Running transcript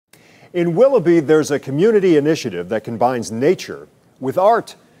In Willoughby, there's a community initiative that combines nature with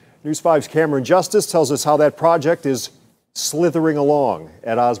art. News 5's Cameron Justice tells us how that project is slithering along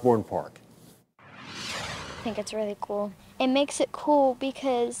at Osborne Park. I think it's really cool. It makes it cool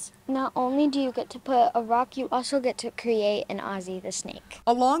because not only do you get to put a rock, you also get to create an Ozzy the snake.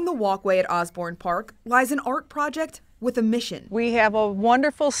 Along the walkway at Osborne Park lies an art project with a mission. We have a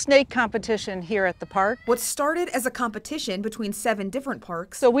wonderful snake competition here at the park. What started as a competition between 7 different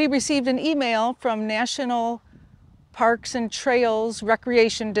parks. So we received an email from National Parks and Trails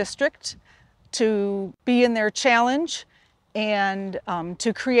Recreation District to be in their challenge and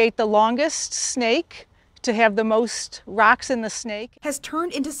to create the longest snake, to have the most rocks in the snake. Has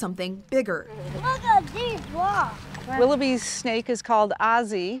turned into something bigger. Look at these rocks. Willoughby's snake is called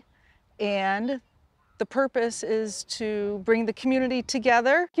Ozzy, and the purpose is to bring the community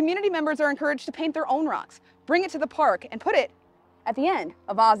together. Community members are encouraged to paint their own rocks, bring it to the park, and put it at the end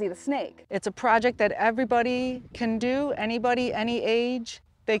of Ozzy the snake. It's a project that everybody can do, anybody, any age.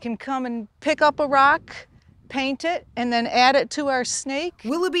 They can come and pick up a rock, paint it, and then add it to our snake.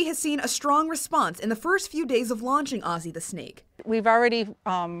 Willoughby has seen a strong response in the first few days of launching Ozzy the snake. We've already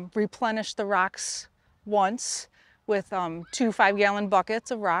replenished the rocks once with 2 5-gallon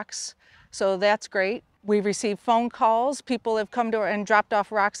buckets of rocks, so that's great. We've received phone calls. People have come to and dropped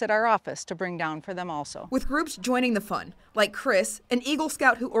off rocks at our office to bring down for them also. With groups joining the fun, like Chris, an Eagle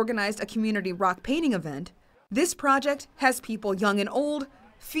Scout who organized a community rock painting event, this project has people young and old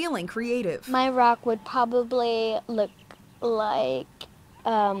feeling creative. My rock would probably look like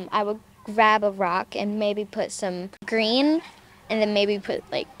I would grab a rock and maybe put some green and then maybe put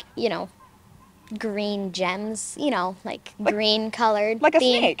green gems, like green colored. Like a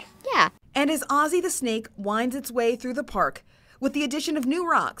snake. Yeah. And as Ozzy the snake winds its way through the park, with the addition of new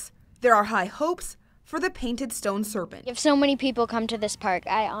rocks, there are high hopes for the painted stone serpent. If so many people come to this park,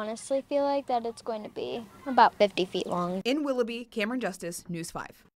 I honestly feel like that it's going to be about 50 feet long. In Willoughby, Cameron Justice, News 5.